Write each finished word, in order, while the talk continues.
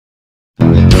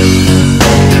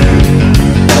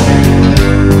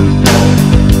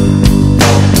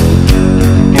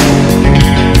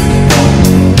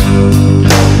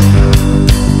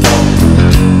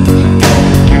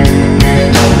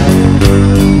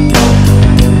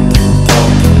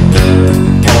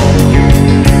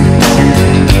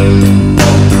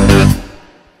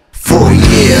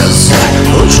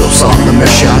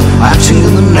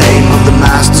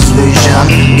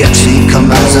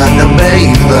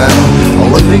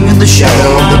the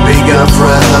shadow of the bigger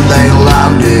friend that they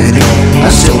landed,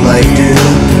 and still they do.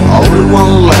 Only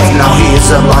one left, now he's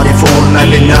a bloody fool,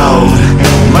 maybe no.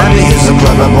 Maybe he's a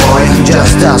clever boy,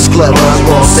 just as clever as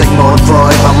was Sigmund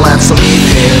Freud, but let's leave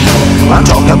him. I'm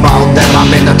talking about them, I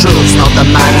mean the truth, not the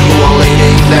man who are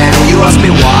leading them. You ask me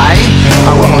why?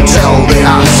 I won't tell the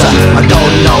answer. I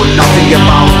don't know nothing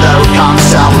about their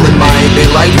concept. It might be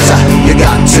later, you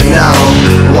got to know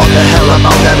what the hell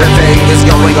about everything is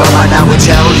going on right now. We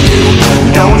tell you,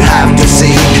 don't have to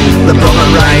seek. The problem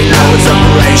right now is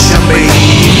Operation B.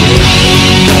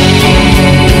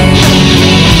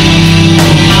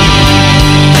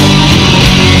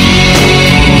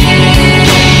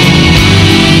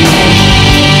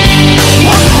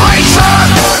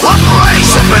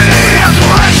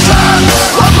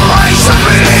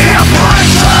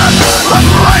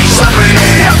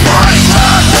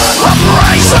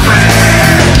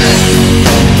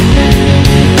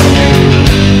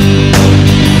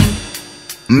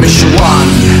 Mission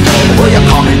 1, where you're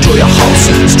coming to your house,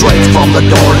 straight from the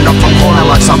door, not from corner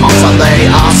like some monks, and they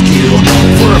ask you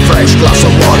for a fresh glass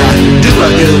of water. Do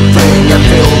a good thing and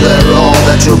feel the all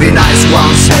that you'll be nice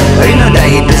once in a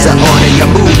day. This is only you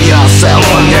move yourself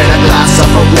and get a glass of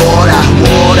water,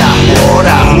 water,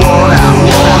 water, water,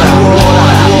 water, water,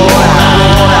 water, water.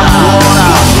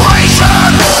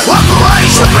 Operation,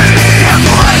 Operation B,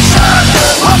 Operation,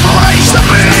 Operation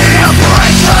B,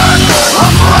 Operation,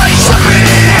 Operation B.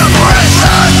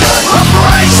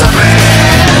 Operation Man.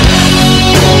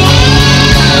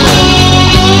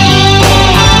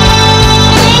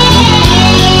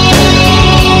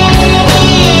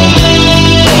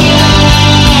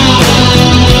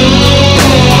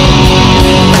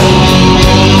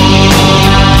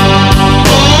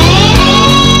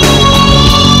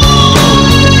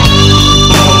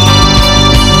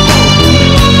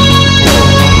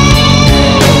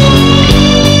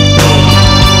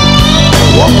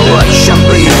 Operation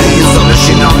B is a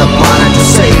mission on the planet to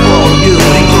save all you,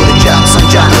 including Jackson,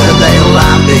 China, that they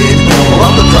landed.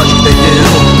 Well, the project they do,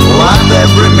 live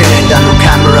every minute under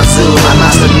camera zoom, I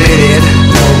must admit it.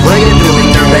 They're doing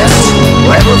their best,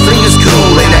 everything is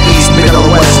cool in the east, middle,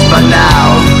 west, but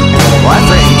now I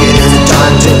think it is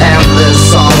time to end this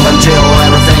song until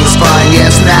everything's fine,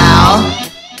 yes now.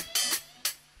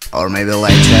 Or maybe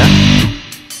later.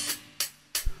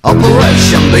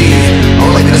 Operation B,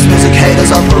 I'm leaving this music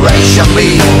haters. Operation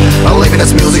B, I'm leaving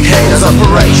this music haters.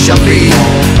 Operation B,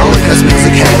 I'm leaving this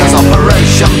music haters.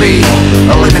 Operation B,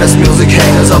 I'm leaving this music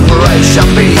haters. Operation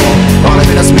B, I'm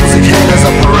leaving this music haters.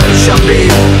 Operation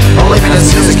B, I'm leaving this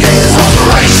music haters.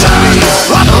 Operation B,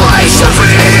 Operation B,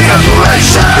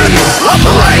 Operation B,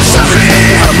 Operation B,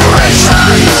 Operation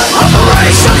B,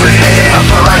 Operation B,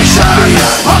 Operation B, Operation B,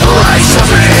 Operation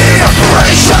B,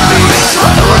 Operation B.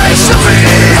 Operation B,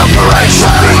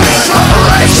 Operation B,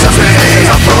 Operation B,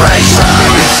 Operation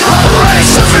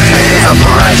B,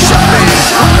 Operation B,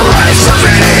 Operation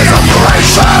B,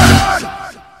 Operation.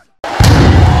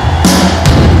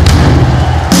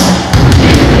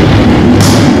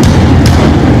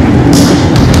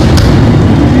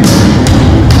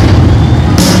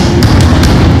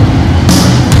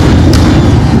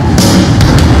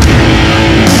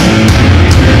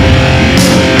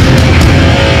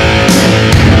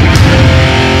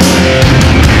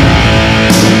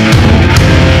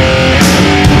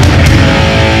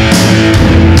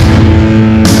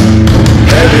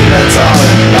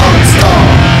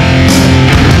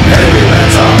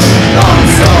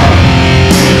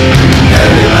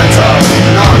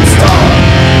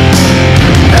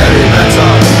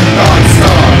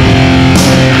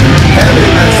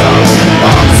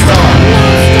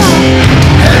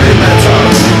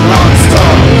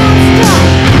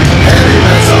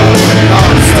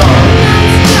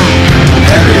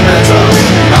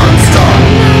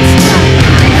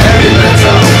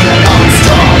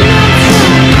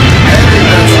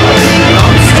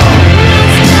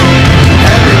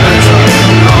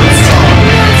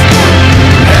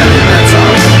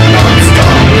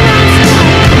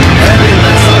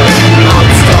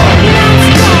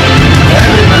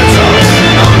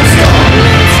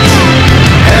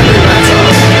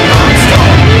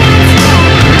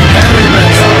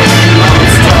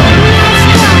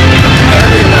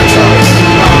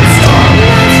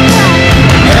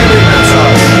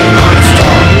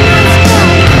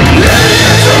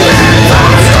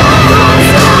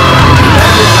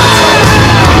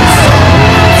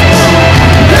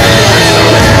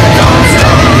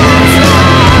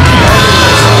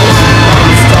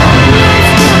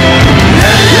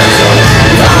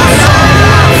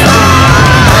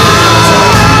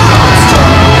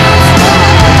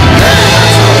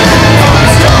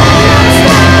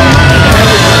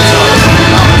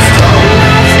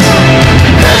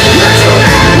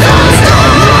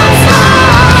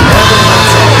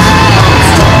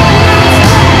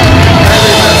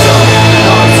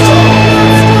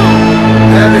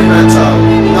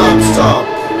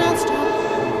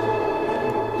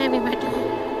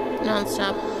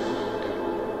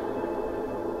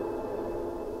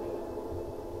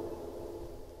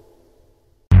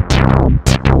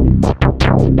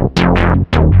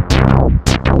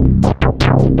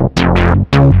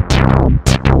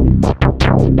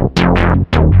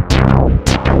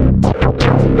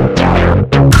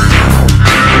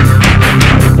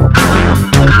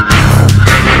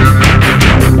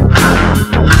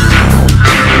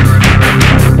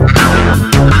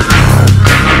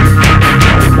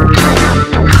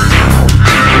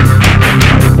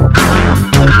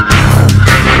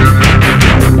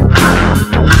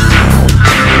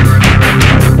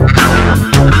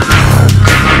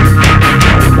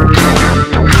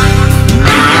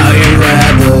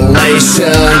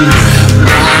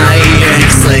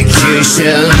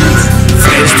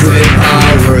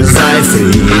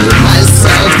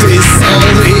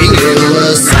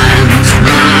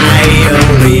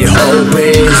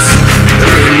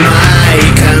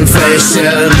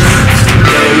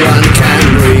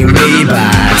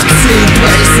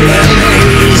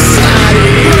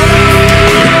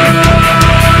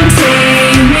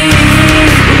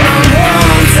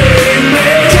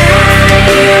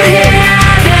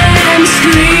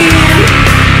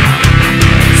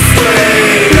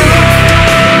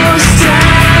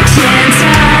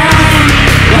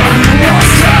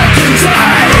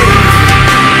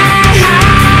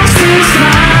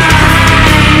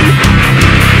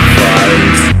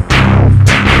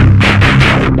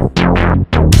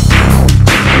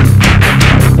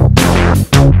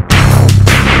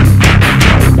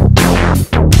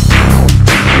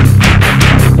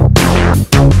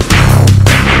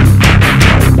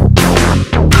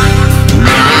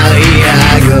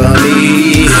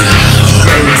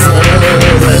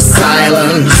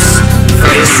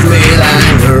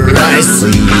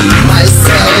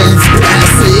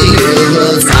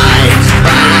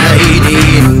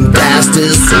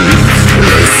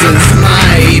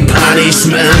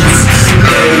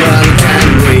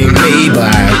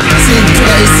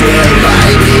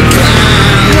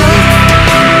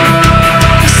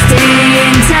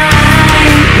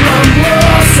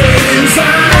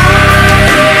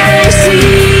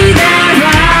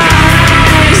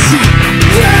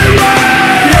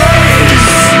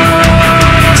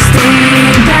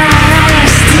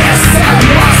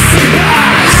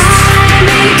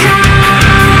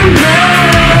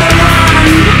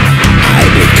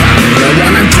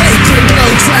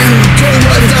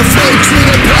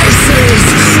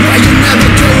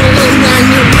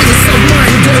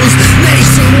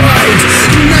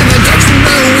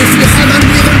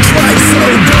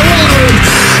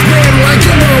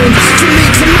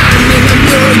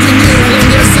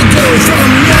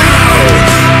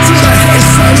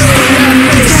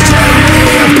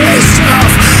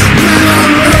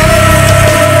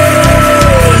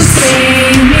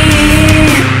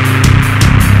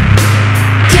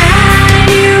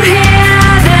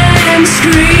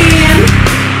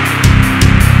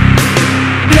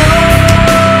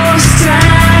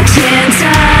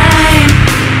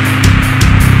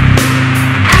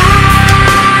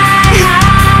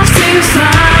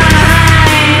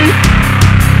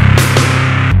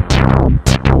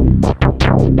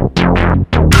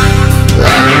 Thank you.